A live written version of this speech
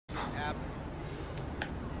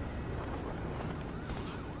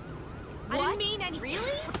mean anything.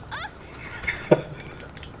 Really?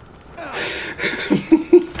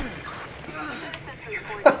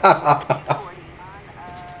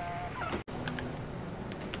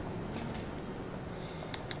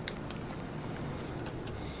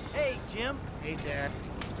 Hey, Jim. Hey, Dad.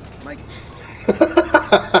 Mike.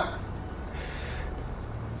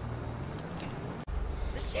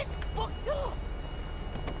 This shit's fucked up.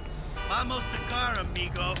 Vamos to car,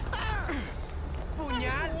 amigo.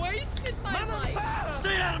 Puñal. Wasted my life.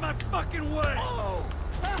 Stay out of my fucking way. Oh.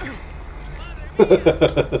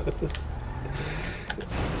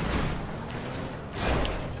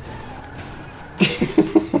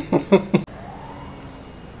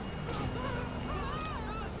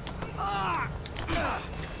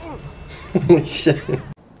 Holy shit.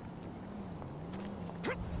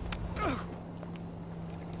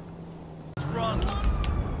 What's wrong?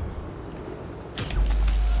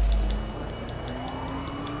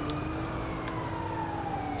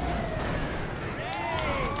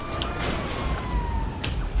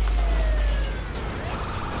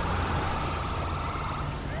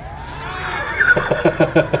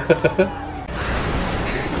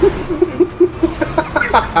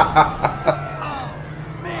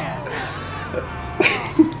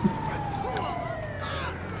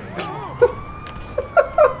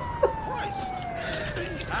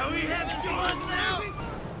 How we have to do it now?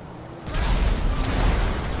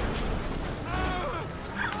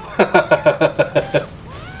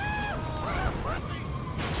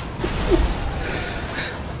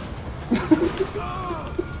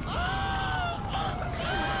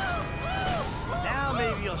 Now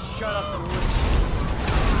maybe you'll shut up and listen.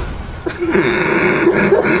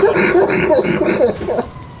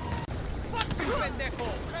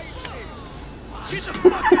 Get the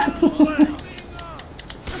fuck out of the way!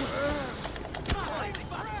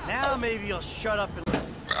 Now maybe you'll shut up and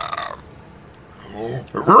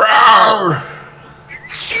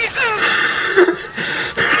Jesus!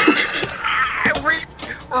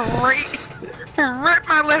 right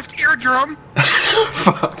my left eardrum.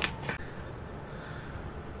 Fuck.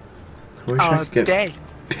 I wish I could get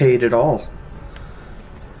paid at all.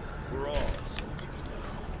 we're all soldiers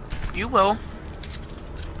now. You will.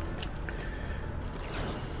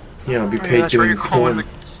 You know, be Oh, yeah, paid that's where doing you're calling porn.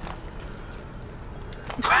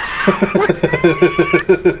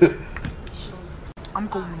 I'm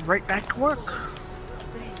going right back to work.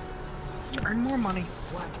 To earn more money.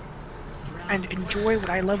 And enjoy what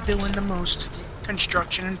I love doing the most.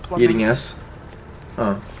 Construction and plumbing. Eating S?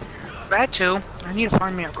 Oh. That too. I need to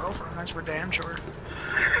find me a girlfriend, that's for damn sure.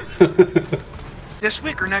 This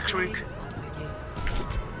week or next week?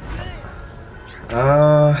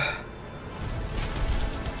 By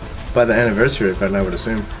the anniversary, but I would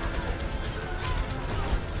assume.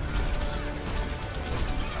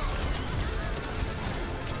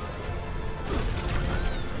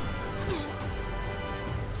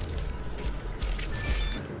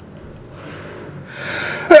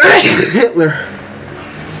 Hitler.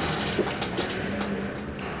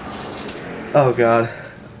 Oh god.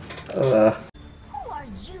 Who are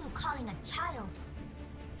you calling a child?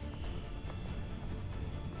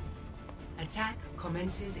 Attack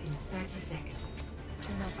commences in 30 seconds.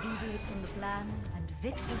 Do not deviate from the plan, and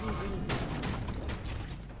victory will be yours.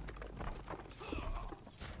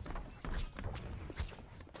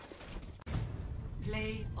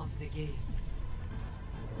 Play of the game.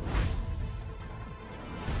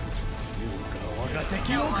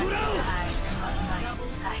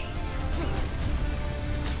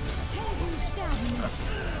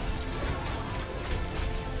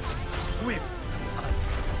 Swift.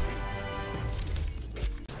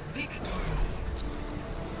 Victory.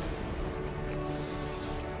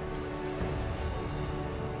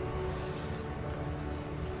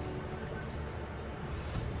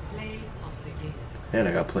 Play of the game. And I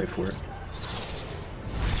got play for it.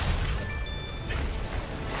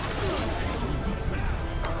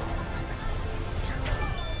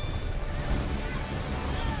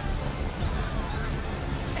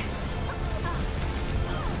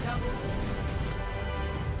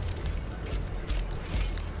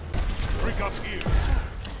 Break up here.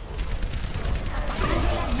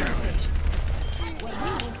 Damn it.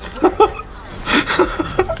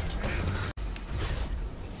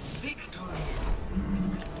 Victory.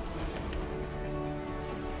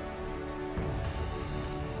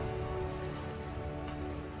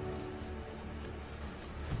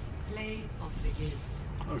 Play of the game.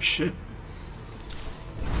 Oh shit.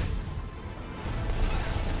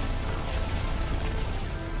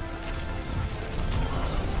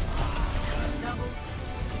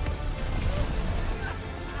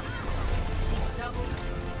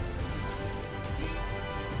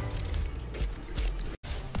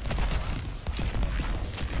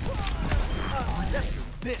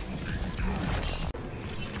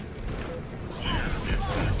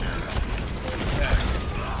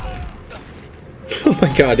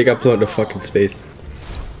 my god, he got blown into fucking space.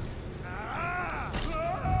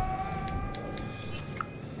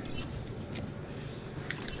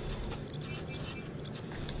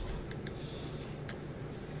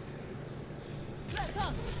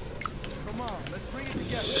 Come on, let's bring it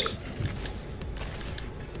together.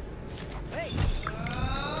 Hey!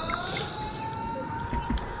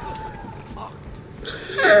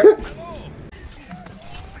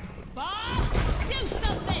 Do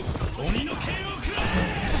something!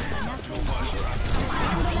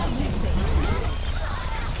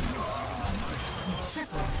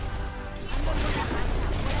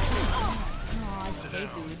 Aw, stay,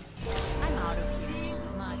 dude. I'm out of here.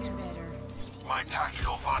 Much better. My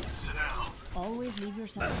tactical thoughts sit down. Always leave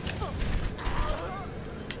yourself.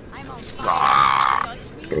 I'm on fire.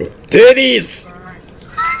 Titties!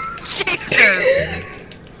 Jesus!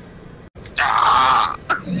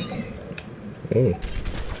 Oh.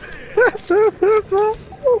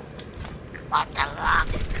 What the fuck?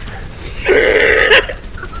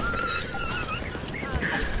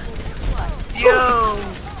 Yo!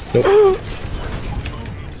 Nope.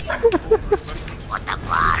 What the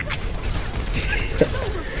fuck?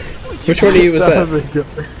 Which one of you was that?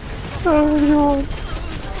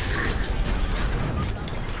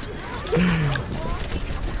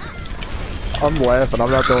 I'm laughing.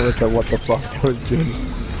 I'm not the one that said what the fuck I was doing.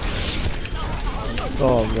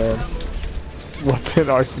 Oh man. What's an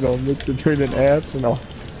arsenal? Mix between an ass and a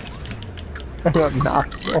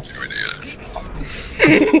nostril.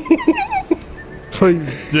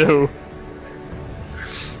 Please do.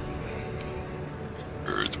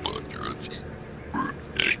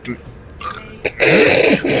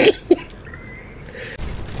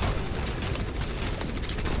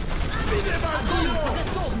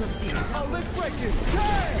 Let's break it!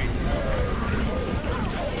 Damn!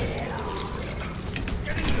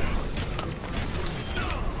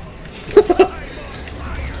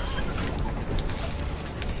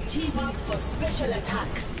 Team up for special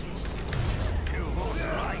attacks.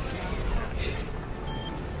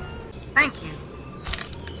 Thank you.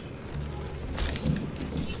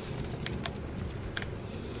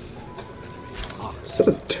 Is that a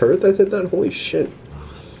turret that did that? Holy shit.